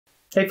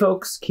Hey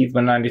folks,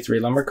 Keith193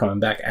 Lumber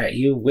coming back at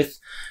you with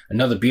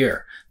another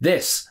beer.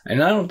 This,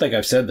 and I don't think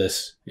I've said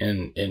this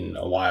in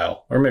a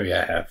while, or maybe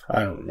I have, I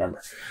don't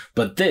remember.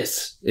 But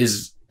this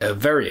is a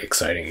very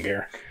exciting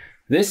beer.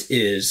 This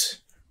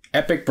is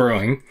Epic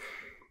Brewing.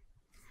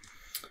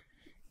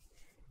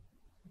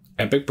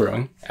 Epic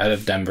Brewing out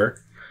of Denver.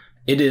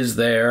 It is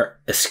their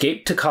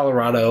Escape to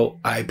Colorado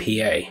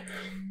IPA.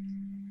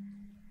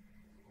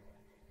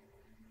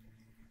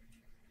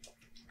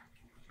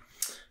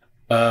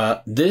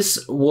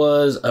 This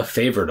was a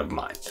favorite of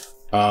mine.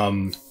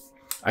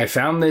 I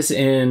found this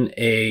in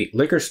a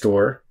liquor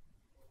store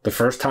the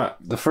first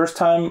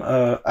time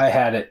I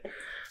had it.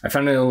 I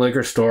found it in a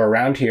liquor store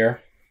around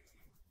here,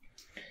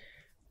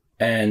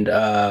 and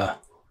I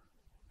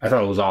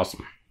thought it was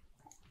awesome.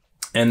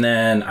 And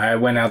then I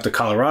went out to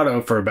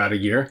Colorado for about a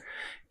year,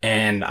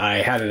 and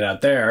I had it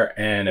out there,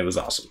 and it was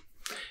awesome.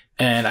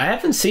 And I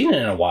haven't seen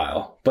it in a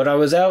while, but I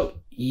was out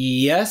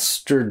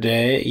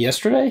yesterday.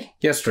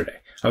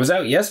 I was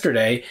out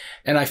yesterday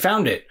and I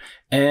found it,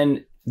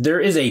 and there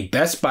is a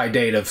best by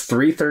date of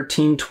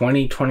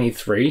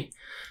 3/13/2023.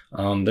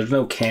 There's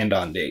no canned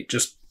on date,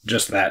 just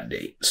that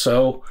date.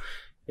 So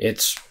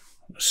it's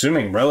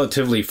assuming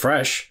relatively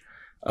fresh,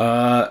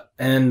 or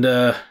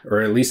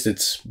at least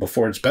it's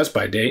before its best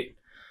by date.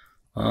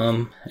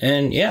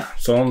 And yeah,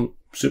 so I'm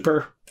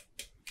super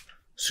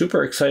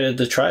excited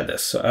to try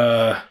this,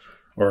 or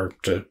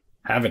to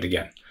have it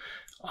again.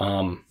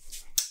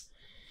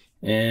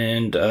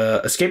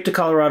 Escape to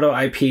Colorado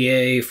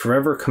IPA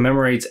forever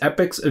commemorates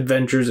Epic's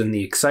adventures in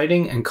the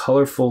exciting and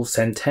colorful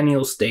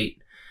Centennial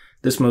State.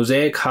 This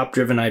mosaic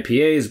hop-driven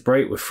IPA is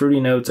bright with fruity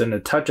notes and a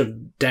touch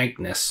of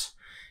dankness.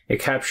 It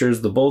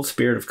captures the bold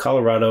spirit of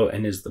Colorado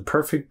and is the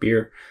perfect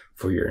beer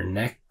for your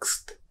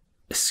next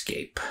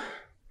escape.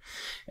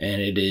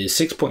 And it is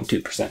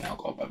 6.2%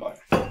 alcohol by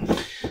volume.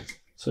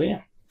 So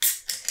yeah.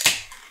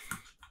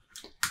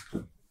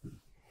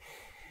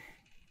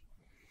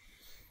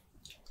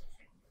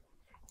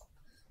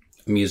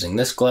 I'm using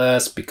this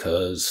glass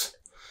because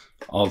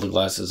all the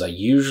glasses I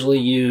usually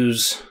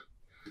use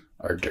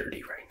are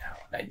dirty right now,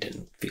 and I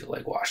didn't feel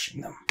like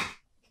washing them.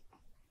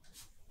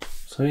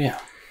 So yeah.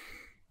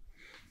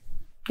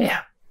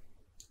 Yeah.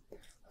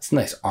 That's a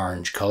nice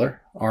orange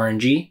color.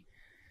 Orangey.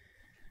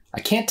 I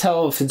can't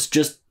tell if it's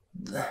just...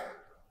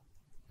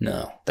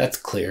 No, that's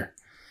clear.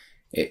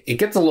 It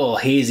gets a little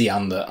hazy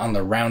on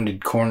the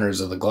rounded corners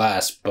of the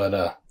glass,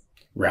 but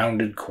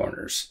rounded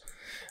corners.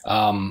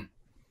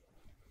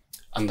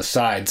 On the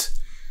sides,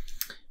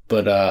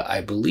 but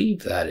I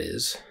believe that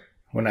is,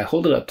 when I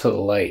hold it up to the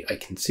light, I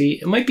can see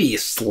it might be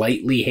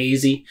slightly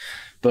hazy,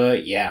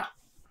 but yeah,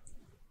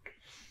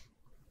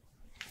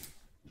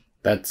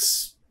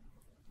 that's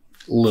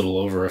a little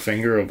over a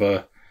finger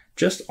of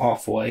just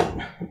off-white,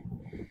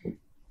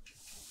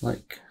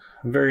 like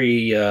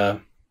very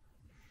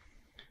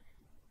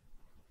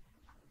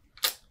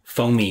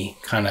foamy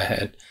kind of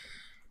head,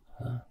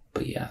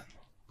 but yeah,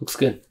 looks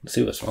good. Let's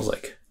see what it smells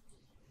like.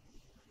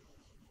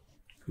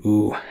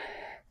 Ooh.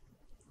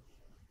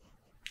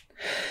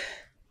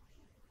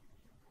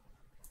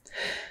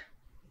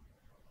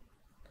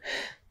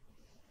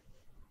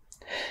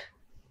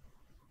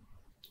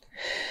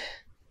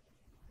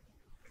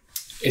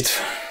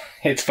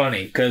 It's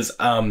funny because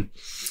the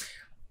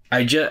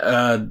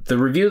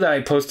review that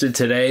I posted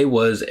today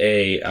was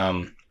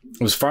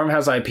was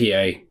Farmhouse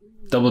IPA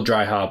double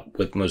dry hop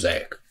with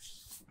mosaic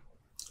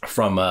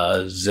from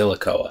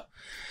Zillicoa,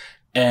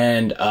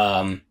 and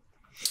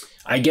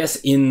I guess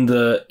in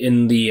the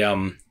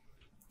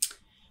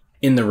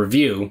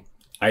review,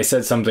 I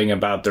said something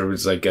about there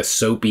was like a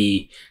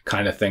soapy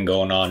kind of thing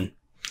going on,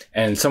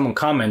 and someone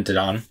commented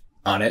on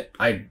it.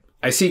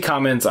 I see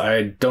comments.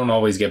 I don't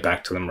always get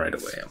back to them right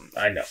away.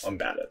 I know I'm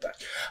bad at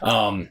that.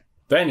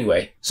 But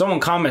anyway, someone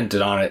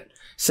commented on it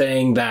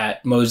saying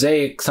that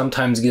mosaic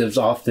sometimes gives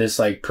off this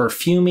like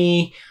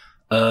perfumey,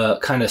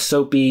 kind of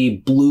soapy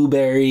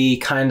blueberry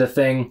kind of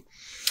thing,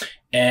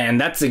 and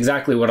that's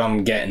exactly what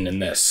I'm getting in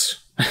this.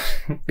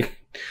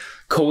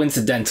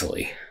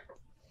 Coincidentally.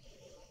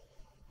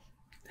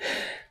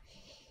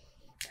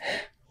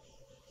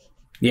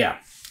 Yeah,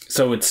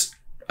 so it's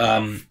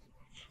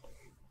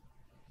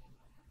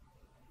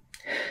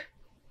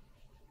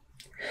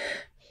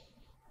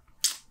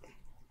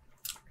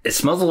it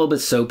smells a little bit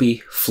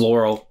soapy,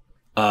 floral.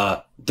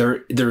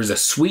 There's a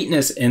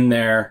sweetness in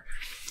there.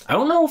 I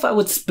don't know if I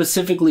would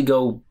specifically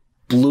go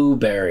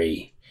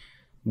blueberry,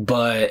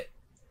 but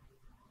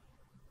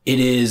it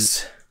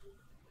is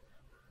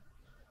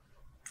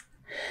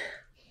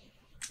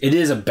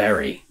a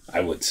berry, I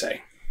would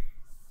say.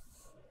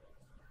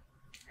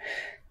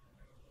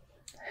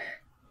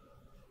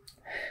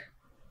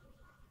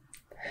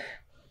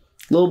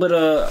 A little bit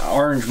of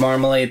orange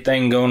marmalade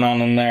thing going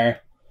on in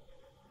there.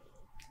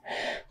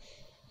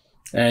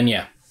 And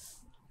yeah,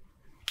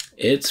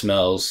 it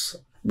smells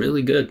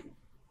really good.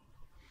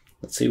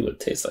 Let's see what it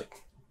tastes like.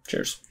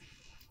 Cheers.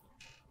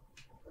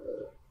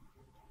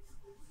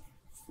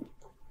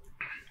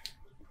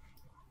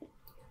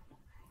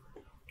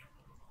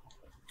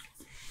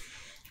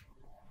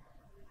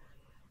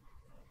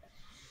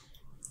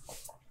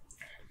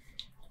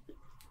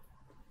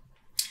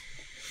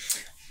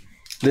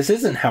 This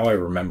isn't how I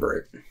remember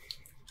it.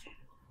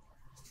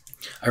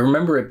 I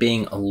remember it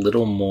being a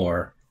little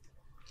more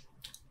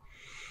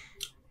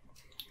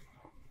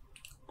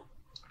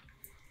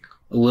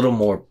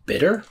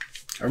bitter.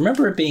 I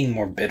remember it being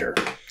more bitter.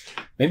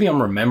 Maybe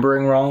I'm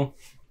remembering wrong,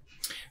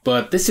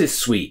 but this is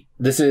sweet.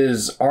 This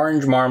is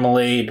orange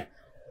marmalade.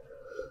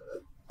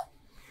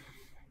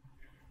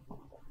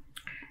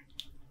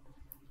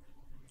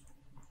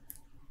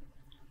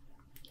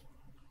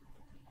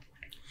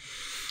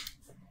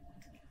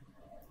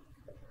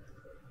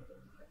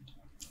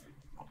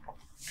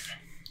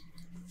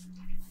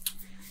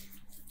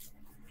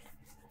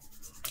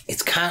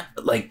 It's kind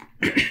of like,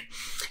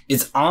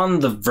 it's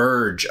on the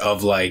verge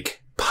of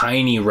like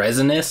piney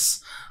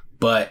resinous,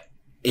 but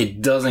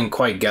it doesn't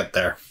quite get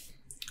there.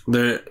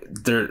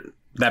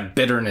 That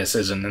bitterness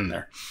isn't in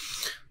there.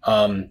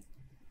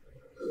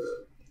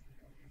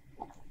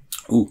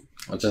 Ooh,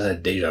 I just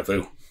had deja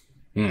vu.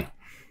 Yeah,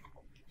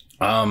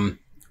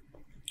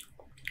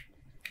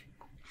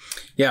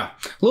 a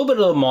little bit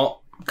of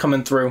malt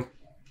coming through,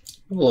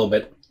 a little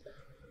bit.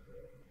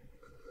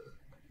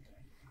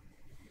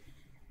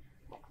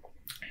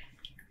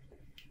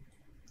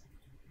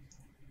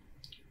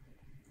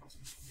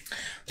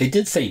 They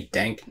did say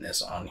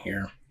dankness on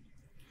here,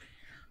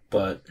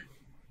 but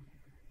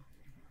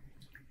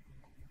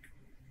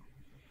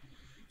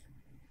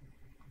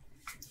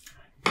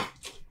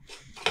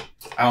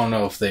I don't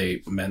know if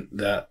they meant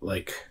that,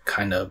 like,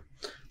 kind of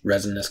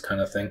resinous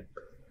kind of thing.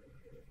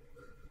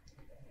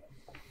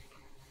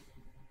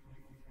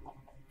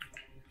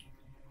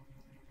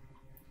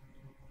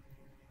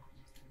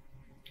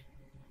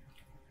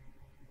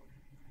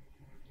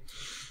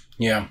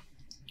 Yeah.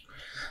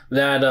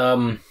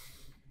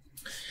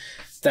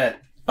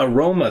 That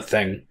aroma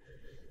thing,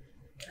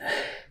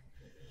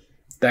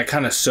 that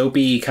kind of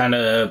soapy, kind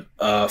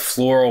of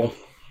floral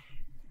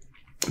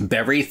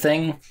berry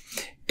thing,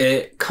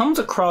 it comes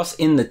across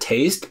in the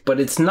taste, but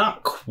it's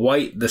not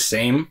quite the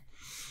same.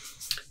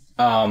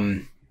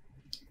 I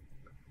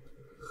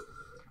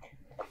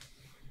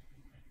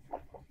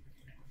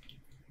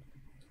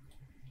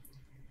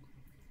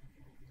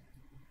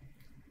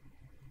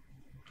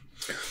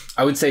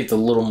would say it's a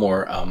little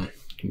more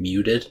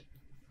muted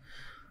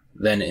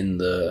than in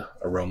the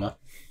aroma.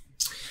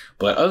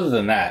 But other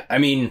than that, I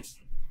mean,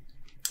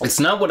 it's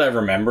not what I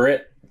remember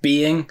it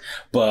being,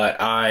 but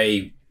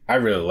I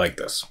really like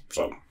this.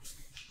 So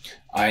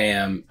I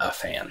am a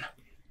fan.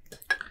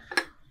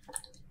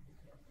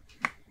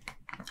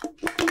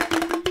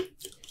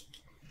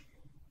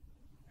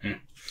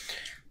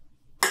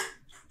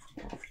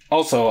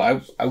 Also,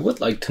 I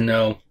would like to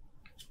know,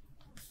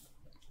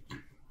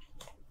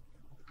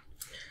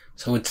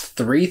 so it's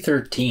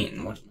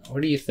 313.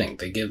 What do you think?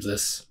 They give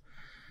this,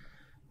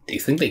 do you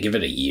think they give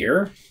it a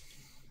year?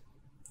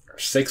 Or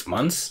 6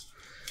 months?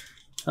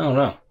 I don't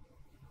know.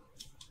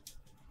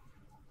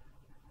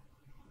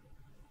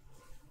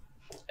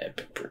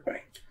 Epic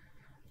Brewing.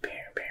 Man,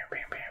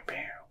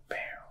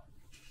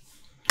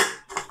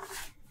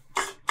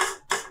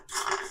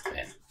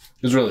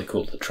 it was really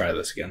cool to try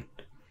this again.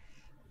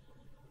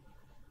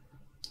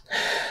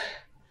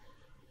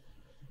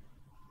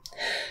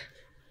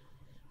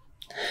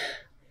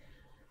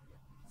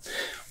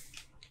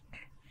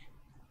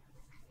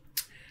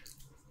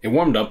 It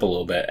warmed up a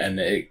little bit, and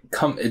it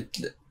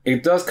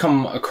does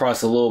come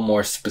across a little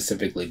more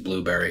specifically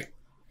blueberry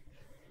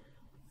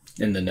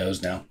in the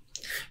nose now.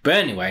 But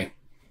anyway,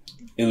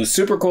 it was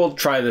super cool to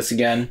try this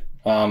again.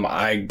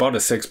 I bought a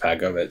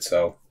 6-pack of it,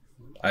 so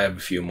I have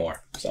a few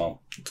more. So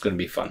it's going to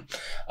be fun.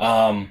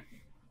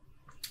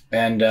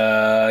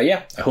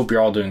 Yeah, I hope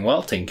you're all doing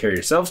well, taking care of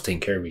yourselves,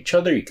 taking care of each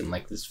other. You can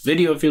like this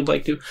video if you'd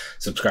like to.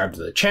 Subscribe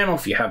to the channel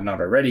if you have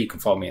not already. You can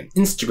follow me on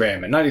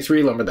Instagram at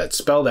 93lumber. That's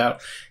spelled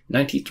out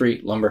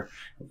 93lumber.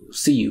 We'll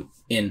see you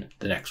in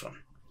the next one.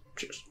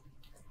 Cheers.